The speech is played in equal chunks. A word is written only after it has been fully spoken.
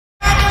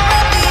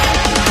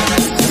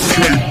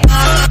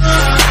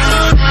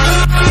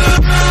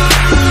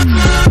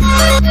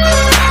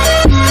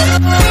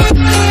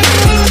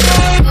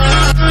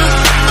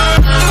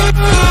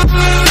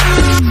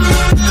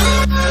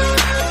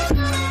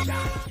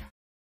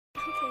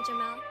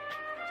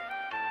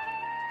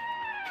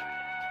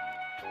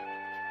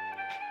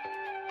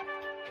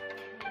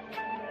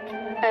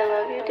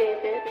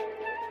David.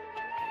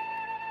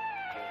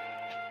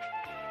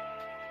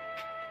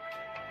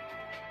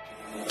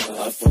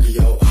 I fuck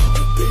yo,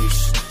 bitch,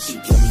 she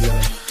blow me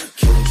up,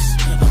 kiss.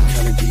 I'm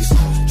counting these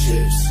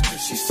chips,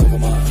 she suck on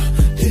my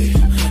dick.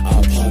 I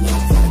pop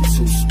like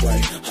V1.3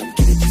 spray, I'm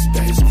getting these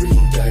bangs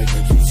green day.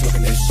 You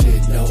talking that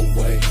shit, no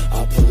way.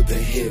 I pull up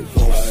and hit,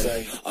 won't say.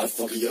 I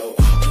fuck yo,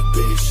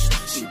 bitch,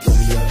 she blow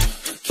me up,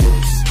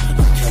 kiss.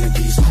 I'm counting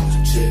these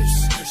chips,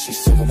 she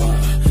suck on my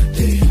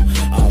dick.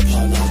 I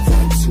pop like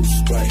V1.3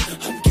 spray,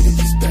 I'm getting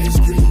these bangs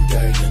green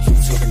day. You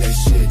talking that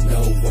shit,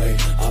 no way.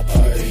 I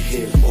pull up and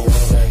hit, won't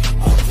say.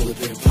 Pull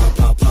up and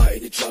pop,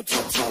 in the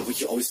top. We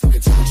can always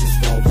fucking talk, just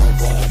raw. I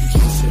be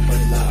getting to the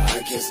money like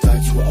I can't stop.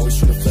 You were always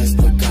trying to flex,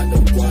 but got no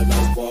guard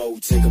like whoa.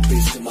 Take a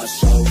bitch to my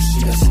show,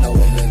 she got snow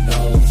in the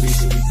nose.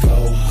 Reason we go,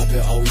 I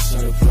been always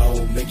on the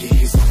road, making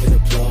hits up in the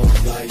blow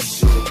like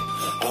shit.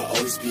 I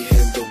always be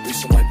hitting the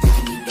bitch on my dick,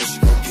 and you know she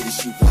gon' get it.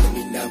 She wanted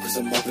me now, cause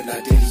I'm up and I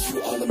did it.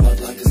 You all in my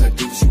line, cause I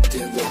do what you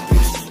did, little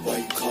bitch. Why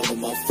you calling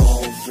my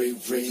phone?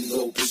 Ring,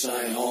 little bitch,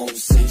 I ain't home.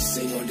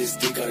 Sing on this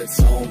dick, got a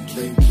tone.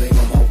 Bling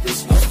on my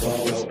wrist, my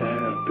phone.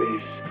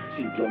 Bitch,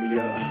 she blow me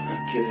up,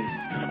 kiss.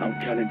 I'm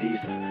counting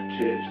these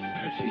chips,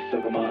 she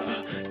suck on my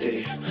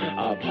dick.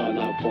 I pop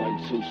like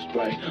V1.3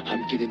 spray,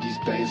 I'm getting these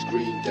bangs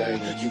green day.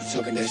 You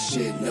talking that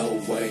shit, no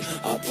way.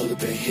 I pull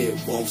up and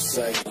hit, won't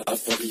say. I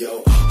fuck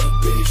yo,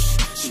 bitch,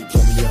 she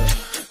blow me up,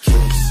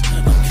 kiss.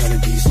 I'm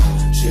counting these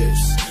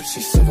chips,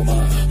 she suck on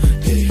my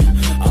dick.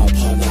 I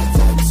pop like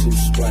V1.3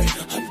 spray,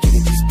 I'm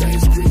getting these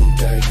bangs green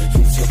day.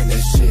 You talking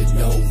that shit,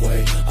 no way.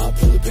 I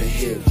pull up and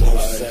hit,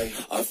 won't say.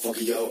 I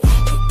fuck yo,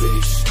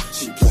 bitch,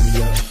 she blow me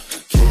up,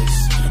 kiss.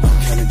 I'm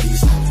counting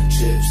these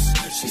chips,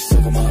 she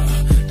suck on my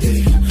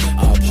dick.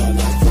 I pop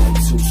like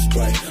V1.3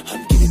 spray,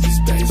 I'm getting these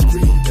bangs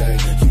green day.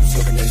 You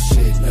talking that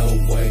shit, no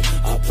way.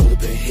 I pull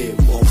up and hit,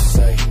 won't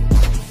say.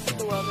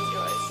 The world is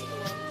yours.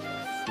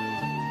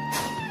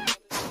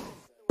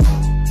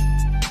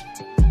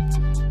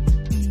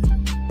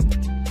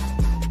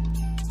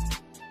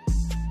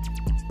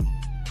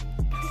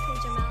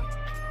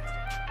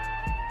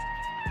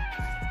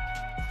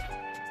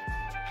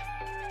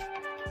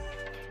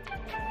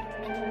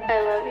 I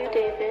love you,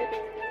 David.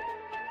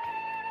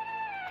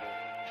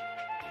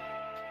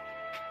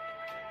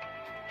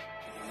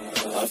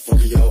 I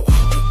fuck yo,